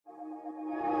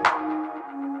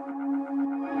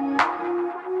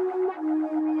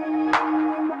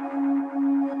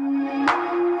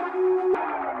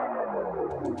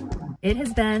It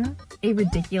has been a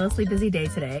ridiculously busy day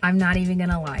today. I'm not even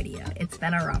gonna lie to you. It's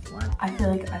been a rough one. I feel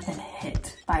like I've been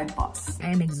hit by a bus. I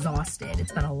am exhausted.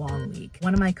 It's been a long week.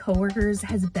 One of my coworkers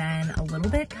has been a little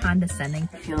bit condescending.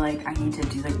 I feel like I need to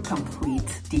do the complete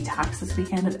detox this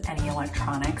weekend of any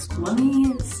electronics. Let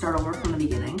me start over from the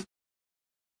beginning.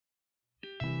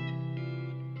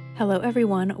 Hello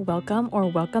everyone,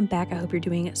 welcome back. I hope you're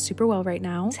doing super well right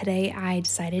now. Today I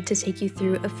decided to take you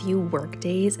through a few work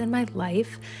days in my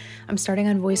life. I'm starting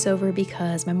on voiceover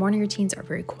because my morning routines are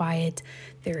very quiet,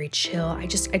 very chill. I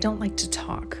don't like to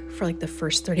talk for like the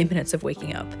first 30 minutes of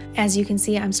waking up. As you can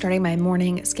see, I'm starting my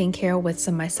morning skincare with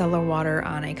some micellar water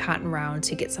on a cotton round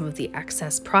to get some of the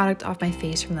excess product off my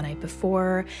face from the night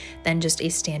before, then just a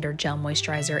standard gel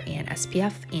moisturizer and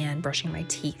SPF, and brushing my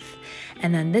teeth.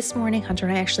 And then this morning, Hunter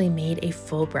and I actually made a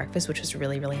full breakfast, which was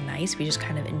really, really nice. We just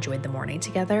kind of enjoyed the morning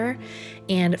together.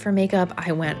 And for makeup,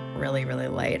 I went really, really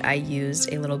light. I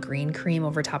used a little green cream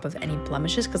over top of any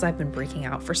blemishes because I've been breaking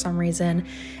out for some reason,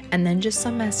 and then just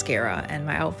some mascara. And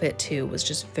my outfit too was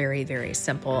just very, very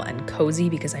simple and cozy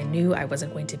because I knew I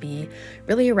wasn't going to be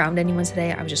really around anyone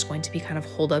today. I was just going to be kind of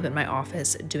holed up in my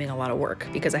office doing a lot of work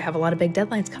because I have a lot of big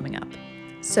deadlines coming up.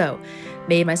 So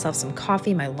made myself some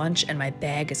coffee, my lunch, and my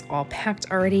bag is all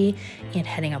packed already and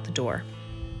heading out the door.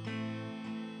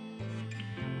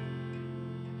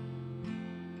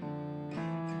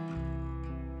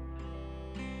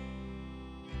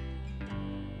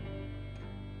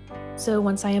 So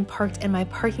once I am parked in my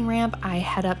parking ramp, I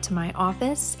head up to my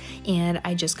office and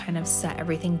I just kind of set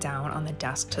everything down on the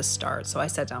desk to start. So I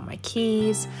set down my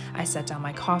keys, I set down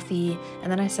my coffee,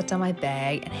 and then I set down my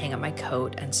bag and hang up my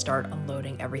coat and start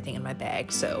unloading everything in my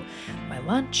bag. So my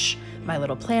lunch, my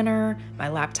little planner, my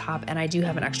laptop, and I do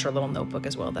have an extra little notebook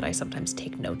as well that I sometimes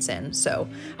take notes in. So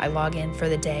I log in for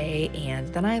the day and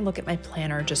then I look at my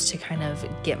planner just to kind of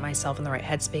get myself in the right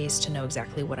headspace to know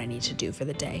exactly what I need to do for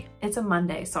the day. It's a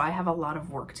Monday, so I have a lot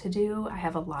of work to do. I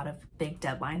have a lot of big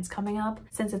deadlines coming up.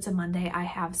 Since it's a Monday, I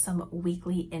have some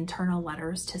weekly internal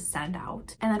letters to send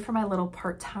out. And then for my little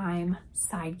part-time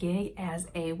side gig as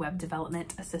a web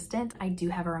development assistant, I do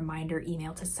have a reminder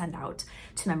email to send out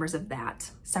to members of that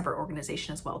separate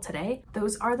organization as well today.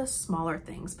 Those are the smaller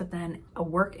things, but then a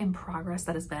work in progress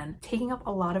that has been taking up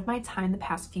a lot of my time the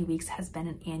past few weeks has been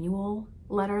an annual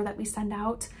letter that we send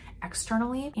out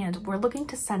externally, and we're looking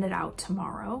to send it out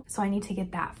tomorrow. So I need to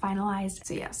get that finalized.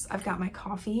 So yes, I've got my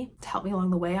coffee to help me along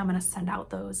the way. I'm gonna send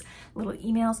out those little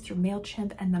emails through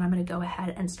MailChimp, and then I'm gonna go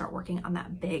ahead and start working on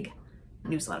that big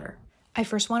newsletter. I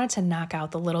first wanted to knock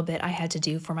out the little bit I had to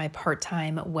do for my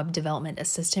part-time web development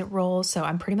assistant role, so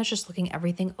I'm pretty much just looking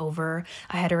everything over.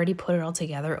 I had already put it all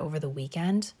together over the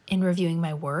weekend. In reviewing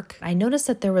my work, I noticed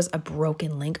that there was a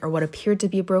broken link, or what appeared to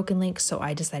be a broken link, so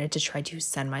I decided to try to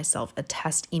send myself a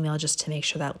test email just to make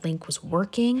sure that link was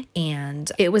working,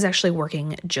 and it was actually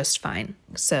working just fine.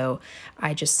 So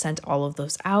I just sent all of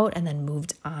those out and then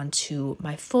moved on to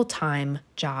my full-time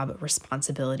job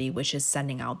responsibility, which is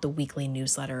sending out the weekly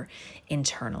newsletter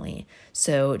internally.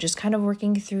 So just kind of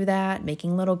working through that,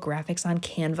 making little graphics on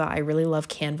Canva. I really love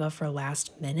Canva for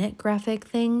last minute graphic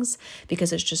things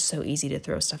because it's just so easy to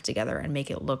throw stuff together and make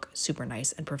it look super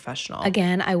nice and professional.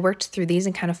 Again, I worked through these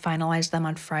and kind of finalized them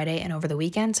on Friday and over the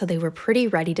weekend, so they were pretty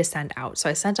ready to send out. So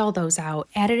I sent all those out,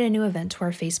 added a new event to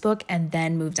our Facebook, and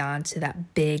then moved on to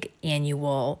that big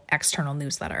annual external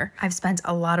newsletter. I've spent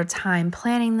a lot of time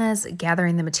planning this,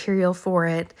 gathering the material for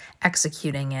it,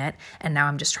 executing it, and now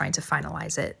I'm just trying to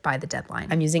finalize it by the deadline.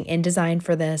 I'm using InDesign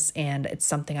for this, and it's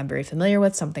something I'm very familiar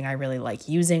with, something I really like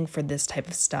using for this type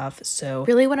of stuff. So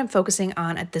really what I'm focusing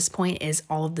on at this point is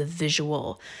all of the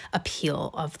visual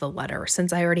appeal of the letter.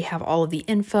 Since I already have all of the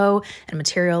info and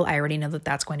material, I already know that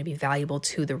that's going to be valuable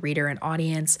to the reader and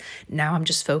audience. Now I'm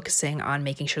just focusing on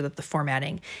making sure that the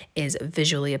formatting is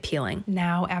visually appealing.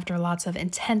 Now, after lots of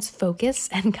intense focus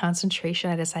and concentration,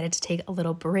 I decided to take a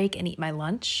little break and eat my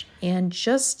lunch and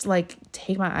just like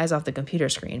take my eyes off the computer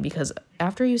screen, because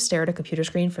after you stare at a computer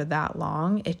screen for that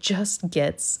long, it just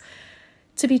gets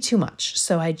to be too much.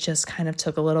 So I just kind of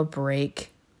took a little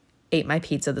break, ate my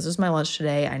pizza. This was my lunch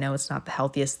today. I know it's not the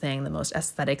healthiest thing, the most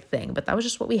aesthetic thing, but that was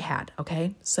just what we had,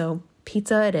 okay? So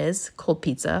pizza it is, cold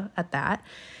pizza at that.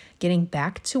 Getting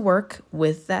back to work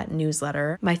with that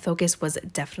newsletter. My focus was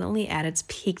definitely at its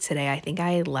peak today. I think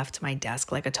I left my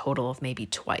desk like a total of maybe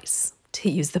twice. to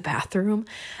use the bathroom.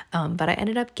 But I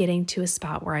ended up getting to a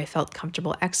spot where I felt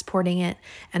comfortable exporting it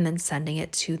and then sending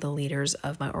it to the leaders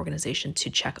of my organization to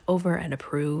check over and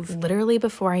approve. Literally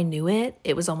before I knew it,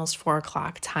 it was almost 4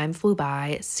 o'clock. Time flew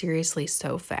by, seriously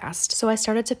so fast. So I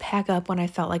started to pack up when I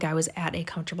felt like I was at a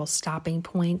comfortable stopping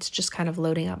point, just kind of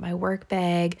loading up my work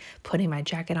bag, putting my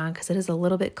jacket on because it is a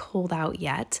little bit cold out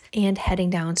yet, and heading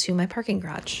down to my parking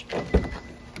garage.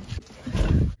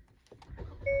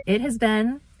 It has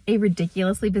been a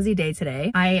ridiculously busy day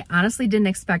today. I honestly didn't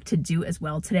expect to do as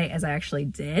well today as I actually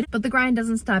did, but the grind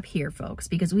doesn't stop here, folks,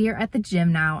 because we are at the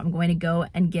gym now. I'm going to go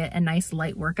and get a nice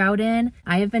light workout in.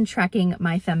 I have been tracking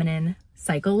my feminine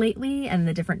cycle lately and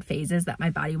the different phases that my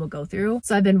body will go through.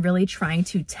 So I've been really trying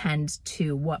to tend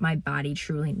to what my body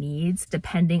truly needs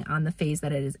depending on the phase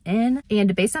that it is in.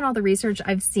 And based on all the research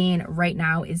I've seen, right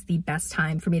now is the best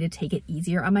time for me to take it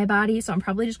easier on my body. So I'm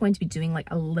probably just going to be doing like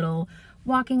a little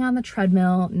walking on the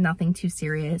treadmill, nothing too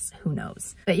serious, who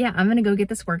knows. But yeah, I'm gonna go get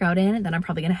this workout in, and then I'm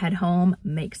probably gonna head home,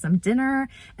 make some dinner,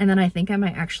 and then I think I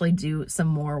might actually do some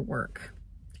more work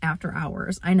after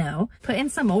hours. I know, put in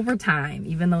some overtime,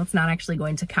 even though it's not actually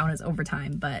going to count as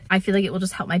overtime, but I feel like it will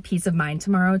just help my peace of mind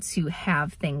tomorrow to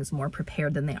have things more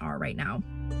prepared than they are right now.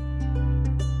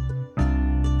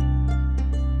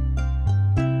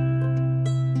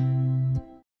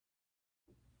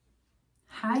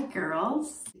 Hi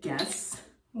girls, guess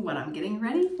what I'm getting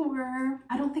ready for?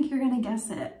 I don't think you're gonna guess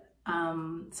it.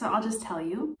 So I'll just tell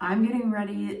you, I'm getting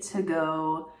ready to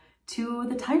go to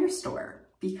the tire store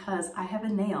because I have a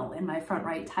nail in my front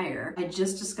right tire. I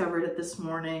just discovered it this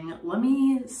morning. Let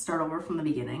me start over from the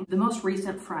beginning. The most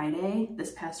recent Friday,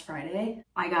 this past Friday,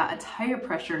 I got a tire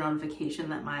pressure notification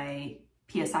that my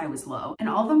PSI was low, and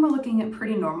all of them were looking at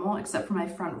pretty normal except for my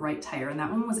front right tire, and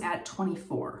that one was at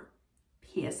 24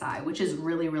 PSI, which is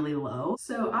really, really low.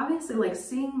 So obviously, like,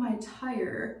 seeing my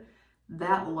tire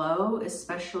that low,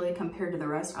 especially compared to the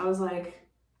rest, I was like,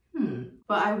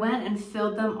 But I went and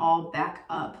filled them all back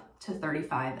up to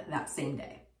 35 that same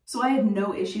day. So I had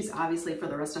no issues, obviously, for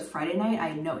the rest of Friday night. I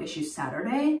had no issues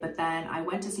Saturday, but then I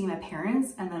went to see my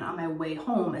parents, and then on my way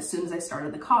home, as soon as I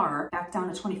started the car, back down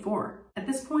to 24. At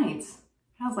this point,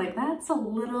 I was like, that's a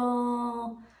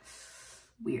little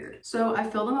weird. So I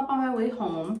filled them up on my way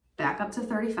home, back up to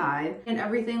 35, and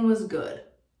everything was good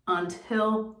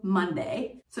until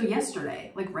Monday. So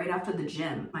yesterday, like right after the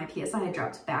gym, my PSI had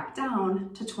dropped back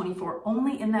down to 24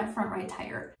 only in that front right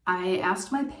tire. I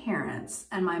asked my parents,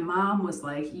 and my mom was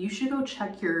like, you should go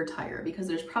check your tire because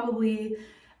there's probably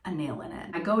a nail in it.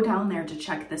 I go down there to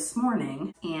check this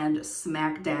morning, and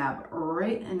smack dab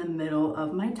right in the middle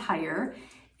of my tire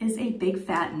is a big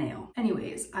fat nail.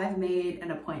 Anyways, I've made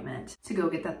an appointment to go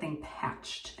get that thing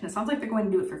patched, and it sounds like they're going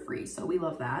to do it for free, so we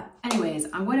love that. Anyways,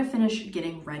 I'm going to finish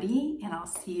getting ready, and I'll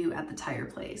see you at the tire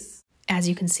place. As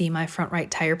you can see, my front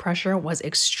right tire pressure was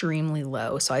extremely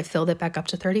low, so I filled it back up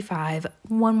to 35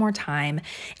 one more time,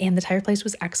 and the tire place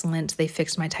was excellent. They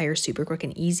fixed my tire super quick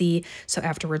and easy, so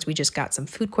afterwards we just got some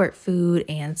food court food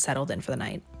and settled in for the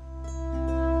night.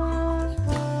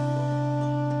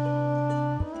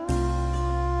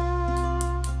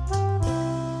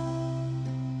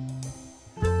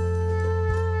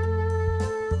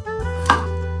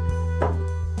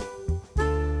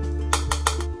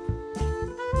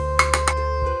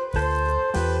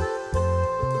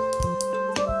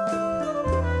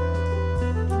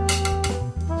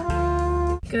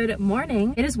 Good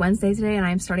morning. It is Wednesday today, and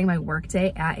I'm starting my work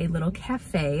day at a little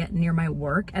cafe near my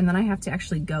work, and then I have to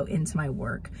actually go into my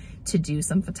work to do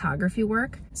some photography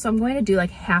work. So I'm going to do like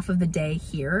half of the day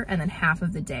here and then half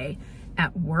of the day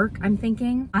at work, I'm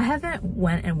thinking. I haven't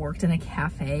went and worked in a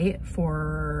cafe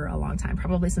for a long time,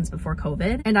 probably since before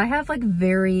COVID. And I have like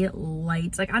very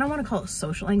light, like I don't want to call it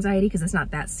social anxiety because it's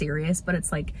not that serious, but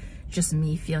it's like just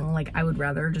me feeling like I would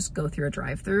rather just go through a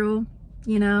drive-through,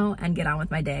 you know, and get on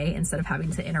with my day instead of having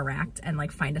to interact and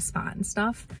like find a spot and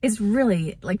stuff. It's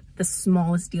really like the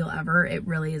smallest deal ever. It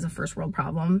really is a first world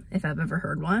problem if I've ever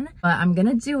heard one, but I'm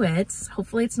gonna do it.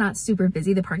 Hopefully it's not super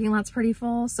busy. The parking lot's pretty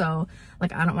full, so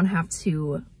like I don't want to have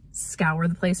to scour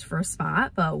the place for a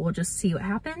spot, but we'll just see what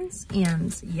happens.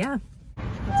 And yeah.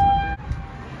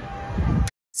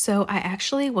 So I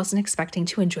actually wasn't expecting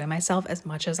to enjoy myself as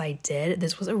much as I did.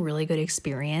 This was a really good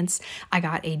experience. I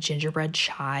got a gingerbread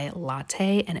chai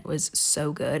latte, and it was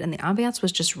so good. And the ambiance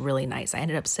was just really nice. I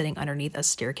ended up sitting underneath a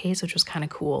staircase, which was kind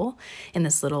of cool, in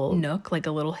this little nook, like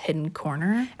a little hidden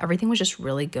corner. Everything was just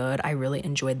really good. I really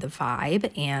enjoyed the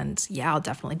vibe, and yeah, I'll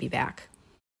definitely be back.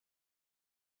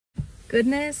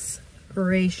 Goodness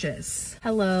gracious.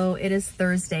 Hello, it is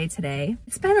Thursday today.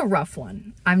 It's been a rough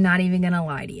one. I'm not even gonna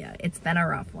lie to you. It's been a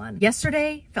rough one.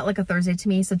 Yesterday felt like a Thursday to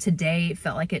me, so today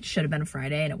felt like it should have been a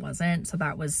Friday and it wasn't, so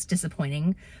that was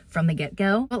disappointing from the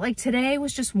get-go. But like today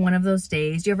was just one of those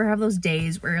days. Do you ever have those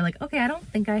days where you're like, okay, I don't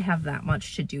think I have that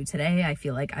much to do today. I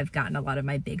feel like I've gotten a lot of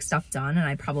my big stuff done and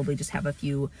I probably just have a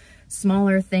few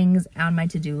smaller things on my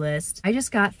to-do list. I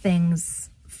just got things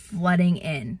flooding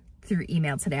in through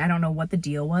email today. I don't know what the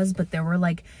deal was, but there were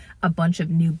like a bunch of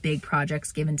new big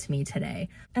projects given to me today.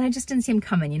 And I just didn't see them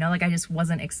coming, you know, like I just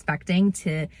wasn't expecting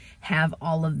to have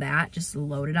all of that just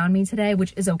loaded on me today,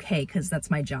 which is okay because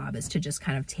that's my job, is to just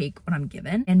kind of take what I'm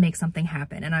given and make something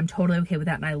happen. And I'm totally okay with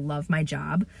that. And I love my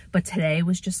job. But today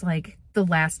was just like the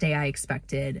last day I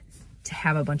expected to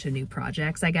have a bunch of new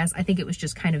projects, I guess. I think it was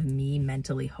just kind of me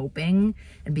mentally hoping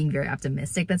and being very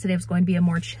optimistic that today was going to be a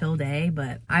more chill day,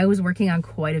 but I was working on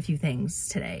quite a few things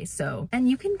today. So, and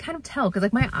you can kind of tell because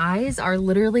like my eyes are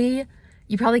literally,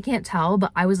 you probably can't tell, but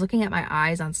I was looking at my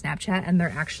eyes on Snapchat and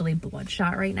they're actually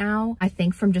bloodshot right now. I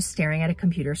think from just staring at a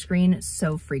computer screen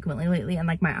so frequently lately, and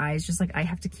like my eyes just like I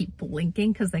have to keep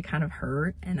blinking because they kind of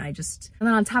hurt. And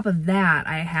then on top of that,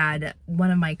 I had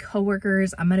one of my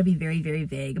coworkers, I'm gonna be very, very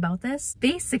vague about this.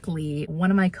 Basically,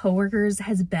 one of my coworkers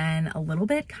has been a little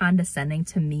bit condescending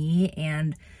to me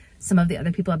and some of the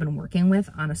other people I've been working with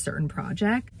on a certain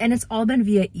project, and it's all been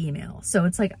via email. So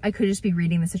it's like, I could just be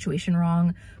reading the situation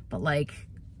wrong, but like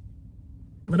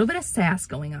a little bit of sass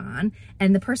going on.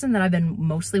 And the person that I've been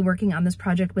mostly working on this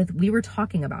project with, we were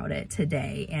talking about it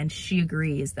today, and she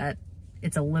agrees that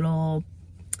it's a little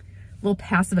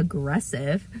passive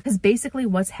aggressive, because basically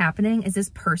what's happening is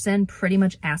this person pretty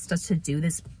much asked us to do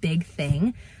this big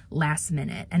thing last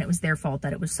minute, and it was their fault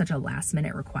that it was such a last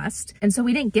minute request. And so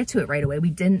we didn't get to it right away. We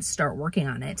didn't start working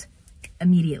on it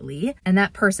immediately. And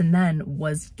that person then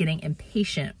was getting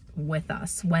impatient with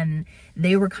us when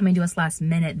they were coming to us last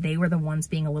minute. They were the ones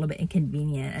being a little bit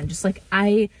inconvenient, and just like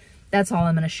that's all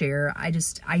I'm gonna share. I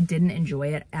didn't enjoy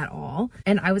it at all.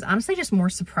 And I was honestly just more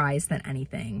surprised than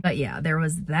anything. But yeah, there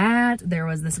was that. There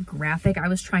was this graphic I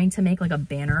was trying to make, like a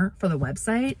banner for the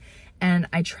website. And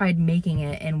I tried making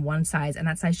it in one size and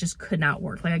that size just could not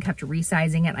work. Like I kept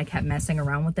resizing it. I kept messing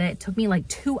around with it. It took me like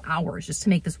 2 hours just to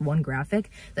make this one graphic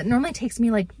that normally takes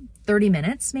me like 30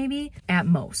 minutes maybe at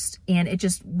most. And it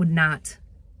just would not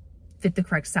fit the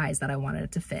correct size that I wanted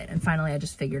it to fit. And finally I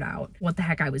just figured out what the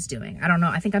heck I was doing. I don't know.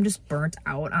 I think I'm just burnt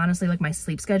out, honestly. Like my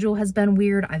sleep schedule has been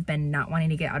weird. I've been not wanting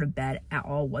to get out of bed at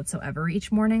all whatsoever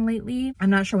each morning lately. I'm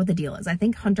not sure what the deal is. I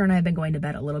think Hunter and I have been going to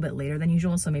bed a little bit later than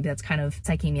usual, so maybe that's kind of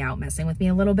psyching me out, messing with me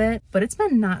a little bit. But it's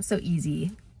been not so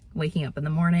easy waking up in the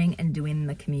morning and doing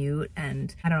the commute,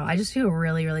 and I don't know, I just feel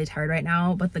really, really tired right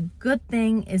now. But the good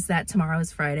thing is that tomorrow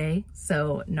is Friday,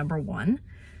 so number one,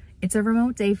 it's a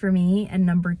remote day for me, and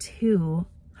number two,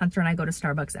 Hunter and I go to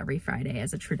Starbucks every Friday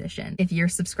as a tradition. If you're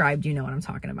subscribed, you know what I'm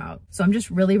talking about. So I'm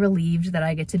just really relieved that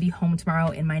I get to be home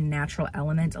tomorrow in my natural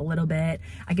element a little bit.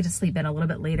 I get to sleep in a little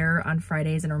bit later on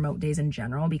Fridays and remote days in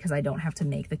general because I don't have to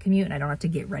make the commute and I don't have to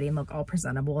get ready and look all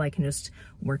presentable. I can just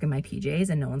work in my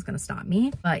PJs and no one's gonna stop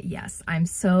me. But yes, I'm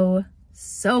so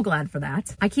glad for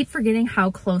that. I keep forgetting how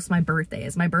close my birthday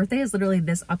is. My birthday is literally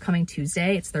this upcoming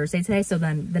Tuesday. It's Thursday today, so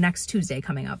then the next Tuesday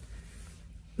coming up,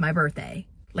 my birthday.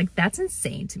 Like, that's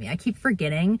insane to me. I keep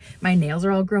forgetting. My nails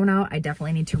are all grown out. I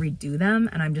definitely need to redo them,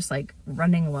 and I'm just like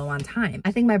running low on time.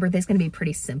 I think my birthday's gonna be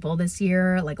pretty simple this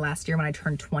year. Like last year when I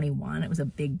turned 21, it was a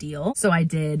big deal. So I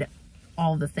did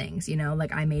all the things, you know,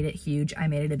 like I made it huge. I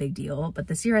made it a big deal. But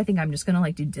this year I think I'm just gonna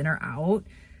like do dinner out,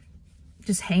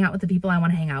 just hang out with the people I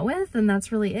want to hang out with, and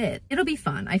that's really it. It'll be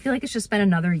fun. I feel like it's just been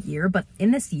another year, but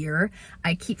in this year,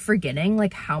 I keep forgetting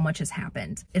like how much has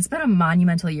happened. It's been a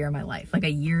monumental year in my life, like a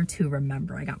year to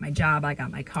remember. I got my job, I got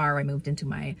my car, I moved into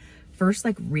my first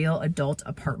like real adult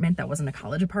apartment that wasn't a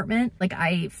college apartment. Like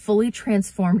I fully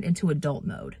transformed into adult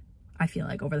mode, I feel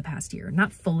like, over the past year.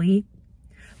 Not fully,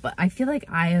 but I feel like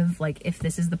I have, like, if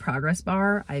this is the progress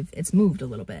bar, it's moved a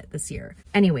little bit this year.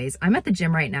 Anyways, I'm at the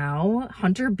gym right now.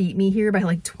 Hunter beat me here by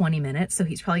like 20 minutes, so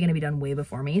he's probably gonna be done way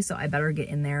before me, so I better get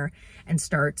in there and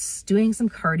start doing some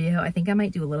cardio. I think I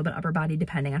might do a little bit upper body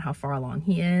depending on how far along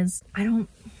he is. I'm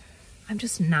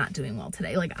just not doing well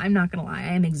today. Like, I'm not gonna lie,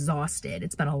 I am exhausted.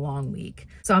 It's been a long week.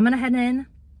 So I'm gonna head in,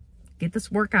 get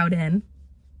this workout in,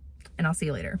 and I'll see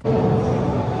you later.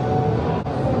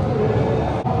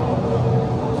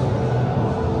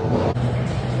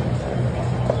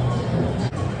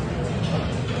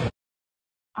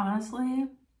 Honestly,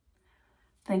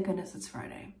 thank goodness it's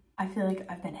Friday. I feel like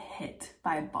I've been hit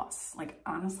by a bus. Like,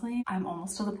 honestly, I'm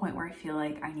almost to the point where I feel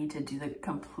like I need to do the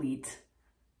complete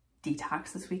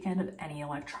detox this weekend of any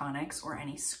electronics or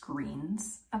any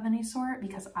screens of any sort,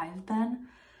 because I've been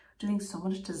doing so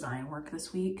much design work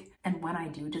this week. And when I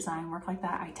do design work like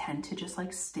that, I tend to just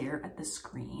like stare at the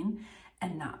screen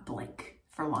and not blink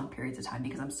for long periods of time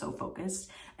because I'm so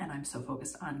focused, and I'm so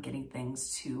focused on getting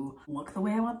things to look the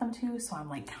way I want them to. So I'm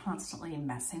like constantly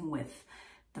messing with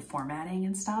the formatting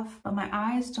and stuff. But my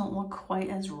eyes don't look quite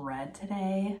as red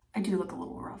today. I do look a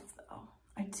little rough though.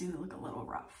 I do look a little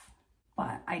rough.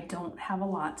 But I don't have a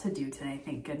lot to do today,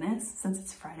 thank goodness. Since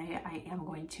it's Friday, I am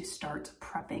going to start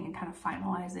prepping and kind of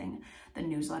finalizing the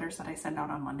newsletters that I send out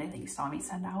on Monday that you saw me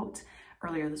send out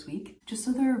earlier this week, just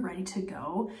so they're ready to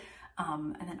go.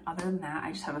 And then other than that,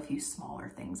 I just have a few smaller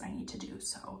things I need to do.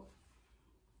 So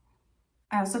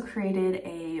I also created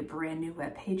a brand new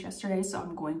web page yesterday, so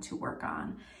I'm going to work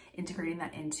on integrating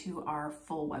that into our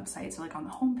full website. So like on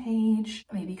the homepage,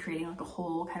 maybe creating like a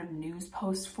whole kind of news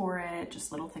post for it,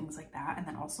 just little things like that. And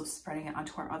then also spreading it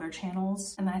onto our other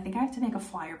channels. And then I think I have to make a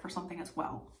flyer for something as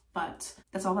well. But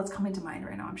that's all that's coming to mind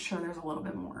right now. I'm sure there's a little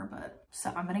bit more, but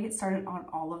so I'm gonna get started on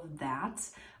all of that.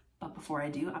 But before I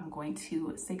do, I'm going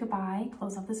to say goodbye,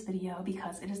 close up this video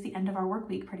because it is the end of our work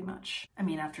week pretty much. I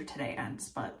mean, after today ends,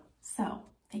 but so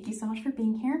thank you so much for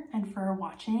being here and for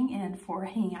watching and for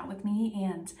hanging out with me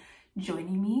and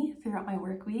joining me throughout my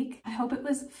work week. I hope it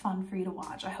was fun for you to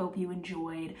watch. I hope you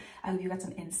enjoyed. I hope you got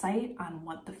some insight on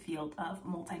what the field of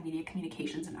multimedia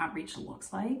communications and outreach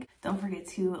looks like. Don't forget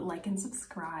to like and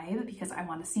subscribe because I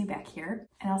want to see you back here,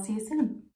 and I'll see you soon.